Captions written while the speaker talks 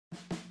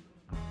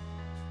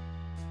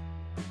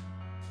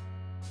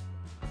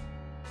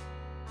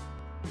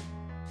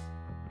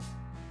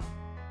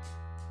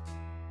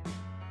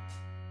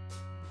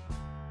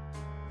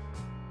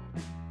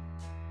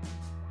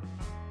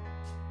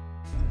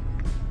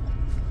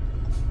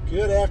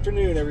Good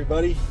afternoon,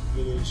 everybody.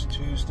 It is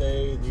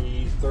Tuesday,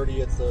 the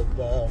 30th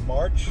of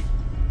March,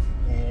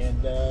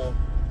 and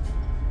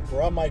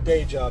we're on my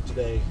day job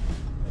today.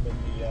 I'm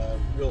in the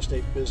real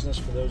estate business,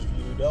 for those of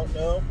you who don't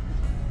know,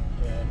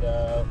 and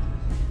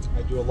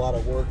I do a lot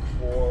of work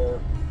for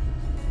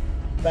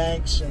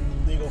banks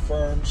and legal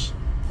firms,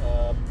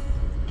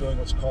 doing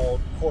what's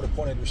called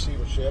court-appointed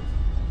receivership.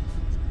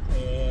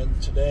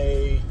 And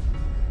today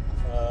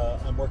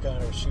I'm working on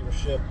a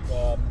receivership.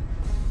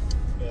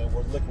 And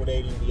we're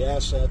liquidating the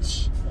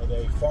assets of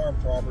a farm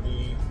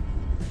property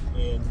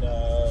in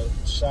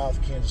South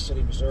Kansas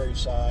City, Missouri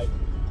side,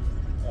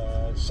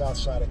 south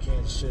side of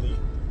Kansas City,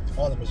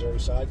 on the Missouri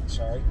side,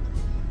 sorry.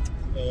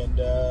 And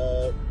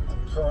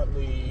I'm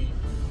currently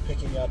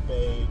picking up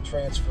a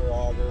transfer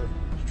auger,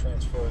 which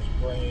transfers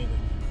grain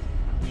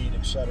and wheat,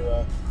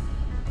 etc.,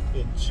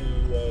 into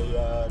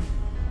a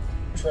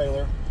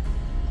trailer.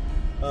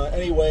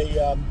 Anyway,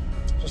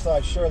 just thought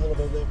I'd share a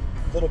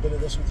little bit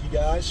of this with you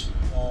guys.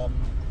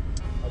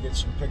 I'll get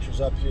some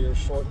pictures up here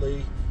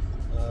shortly.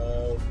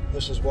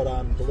 This is what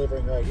I'm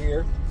delivering right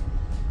here.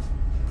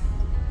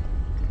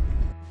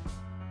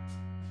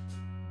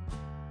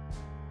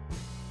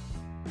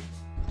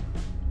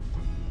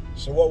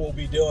 So what we'll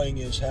be doing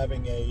is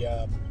having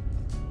a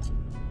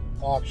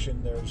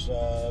auction. There's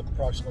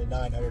approximately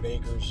 900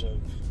 acres of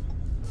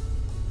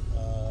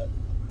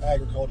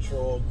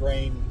agricultural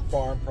grain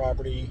farm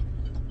property,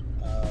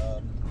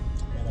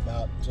 and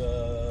about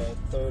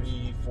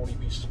 30-40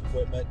 pieces of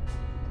equipment,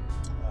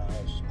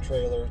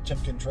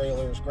 Timken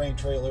trailers, grain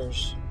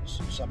trailers,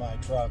 some semi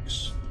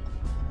trucks,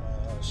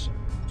 some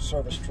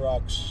service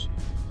trucks,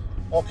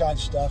 all kinds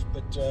of stuff,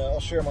 but I'll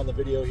share them on the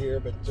video here.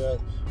 But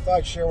thought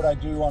I'd share what I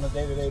do on a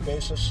day-to-day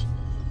basis,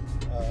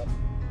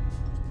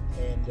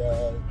 and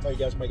thought you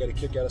guys might get a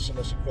kick out of some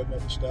of this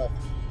equipment and stuff.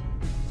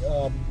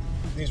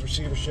 These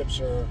receiverships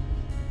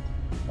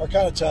are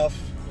kind of tough.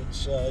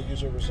 It's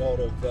usually a result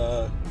of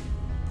a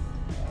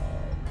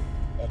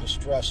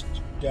distressed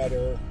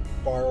debtor,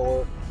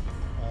 borrower,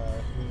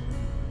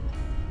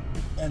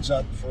 who ends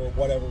up, for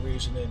whatever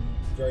reason, in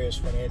various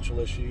financial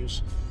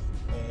issues.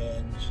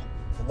 And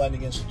the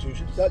lending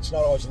institution, that's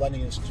not always a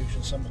lending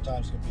institution,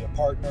 sometimes it can be a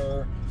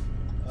partner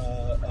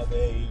of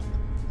a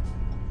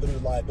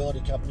limited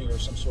liability company or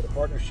some sort of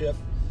partnership,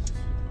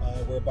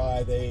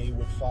 whereby they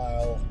would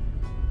file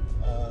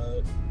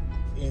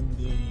in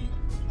the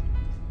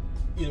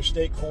either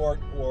state court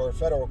or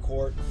federal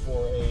court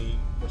for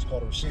what's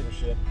called a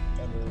receivership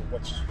under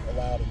what's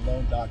allowed in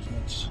loan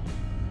documents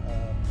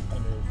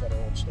under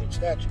federal and state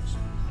statutes.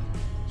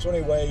 So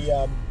anyway,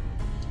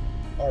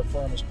 our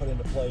firm has put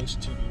into place,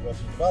 TB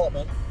Realty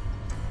Development,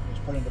 has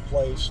put into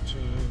place to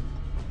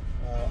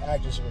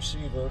act as a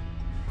receiver,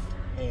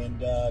 and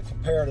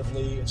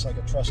comparatively, it's like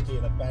a trustee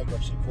in a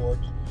bankruptcy court,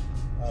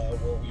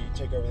 where we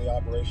take over the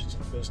operations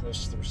of the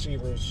business. The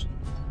receivers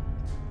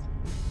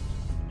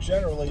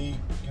generally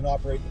can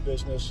operate the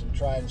business and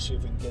try and see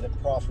if we can get it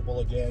profitable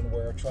again,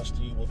 where a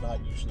trustee will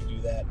not usually do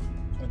that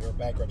under a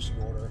bankruptcy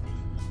order,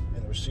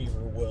 and the receiver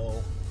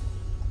will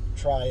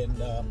try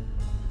and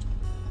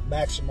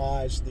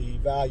maximize the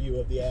value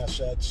of the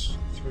assets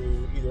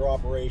through either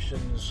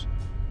operations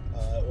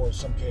or in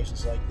some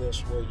cases like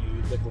this where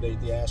you liquidate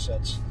the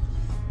assets.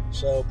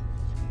 So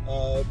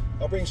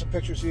I'll bring some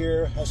pictures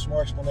here, have some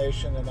more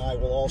explanation, and I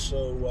will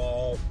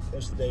also,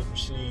 as the day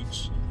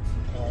proceeds,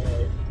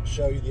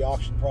 show you the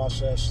auction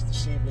process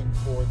this evening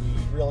for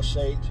the real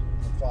estate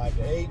from 5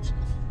 to 8,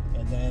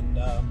 and then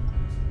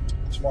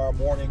tomorrow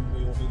morning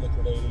we will be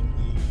liquidating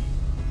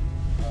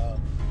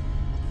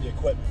the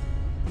equipment,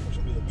 which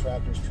will be the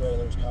tractors,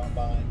 trailers,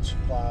 combines,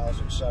 plows,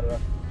 etc.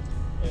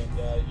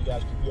 And you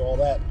guys can view all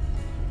that.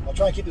 I'll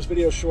try and keep this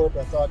video short,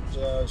 but I thought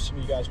some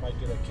of you guys might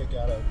get a kick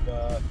out of,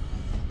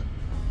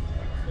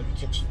 maybe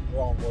kick's the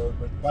wrong word,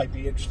 but might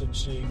be interested in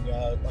seeing,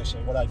 like I say,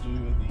 what I do,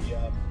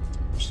 the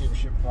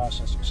receivership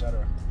process,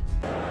 etc.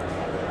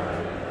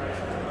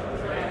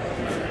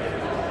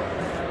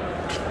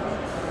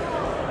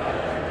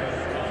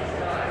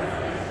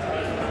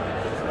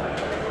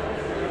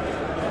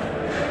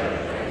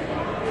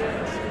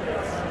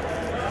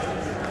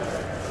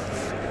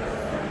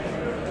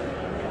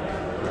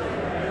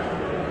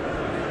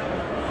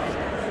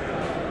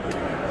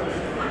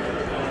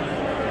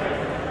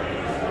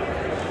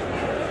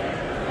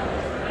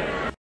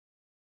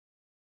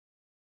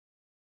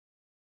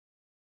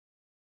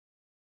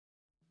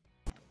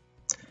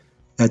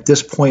 At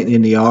this point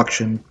in the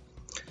auction,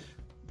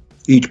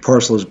 each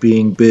parcel is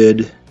being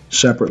bid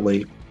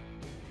separately,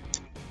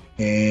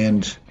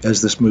 and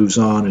as this moves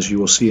on, as you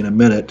will see in a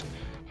minute,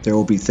 there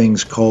will be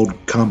things called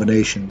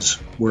combinations,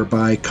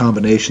 whereby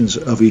combinations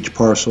of each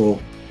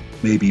parcel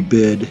may be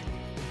bid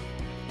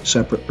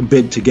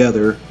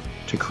together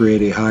to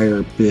create a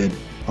higher bid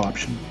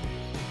option.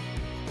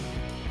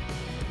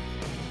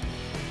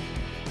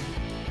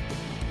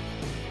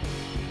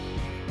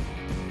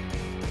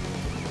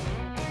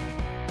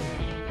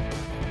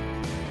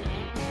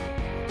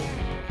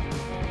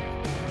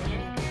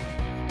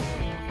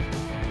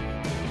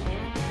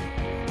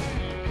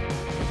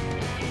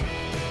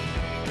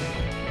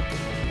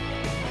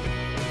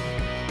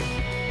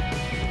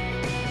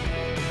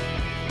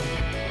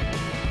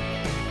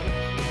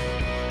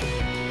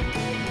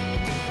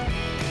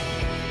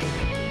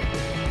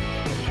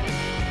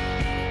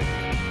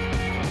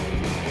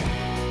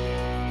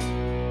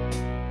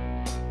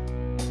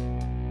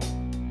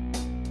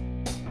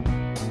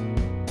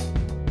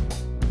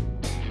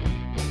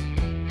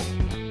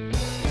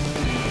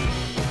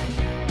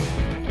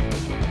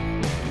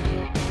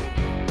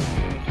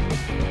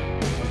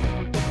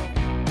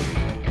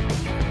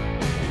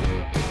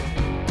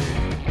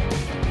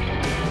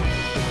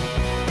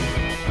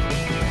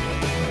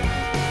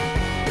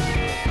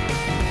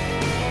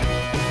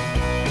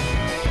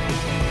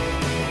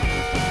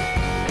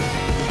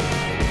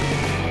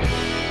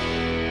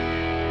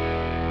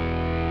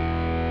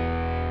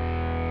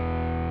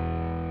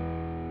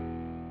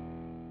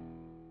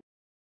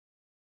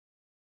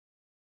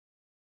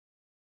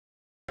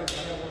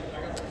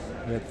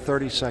 We had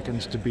 30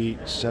 seconds to beat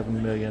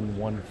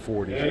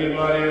 7,140,000.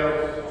 Anybody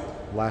else?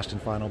 Last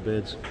and final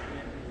bids.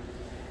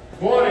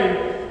 20.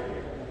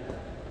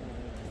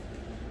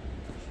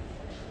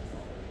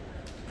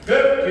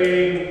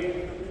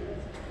 15.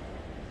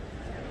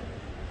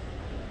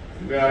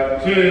 We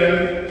got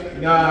 10,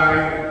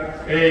 9,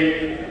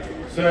 8,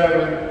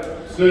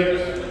 7,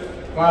 6,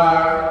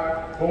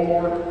 5,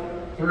 4,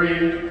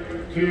 3,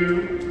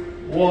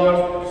 2,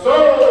 1.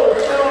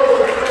 Sold!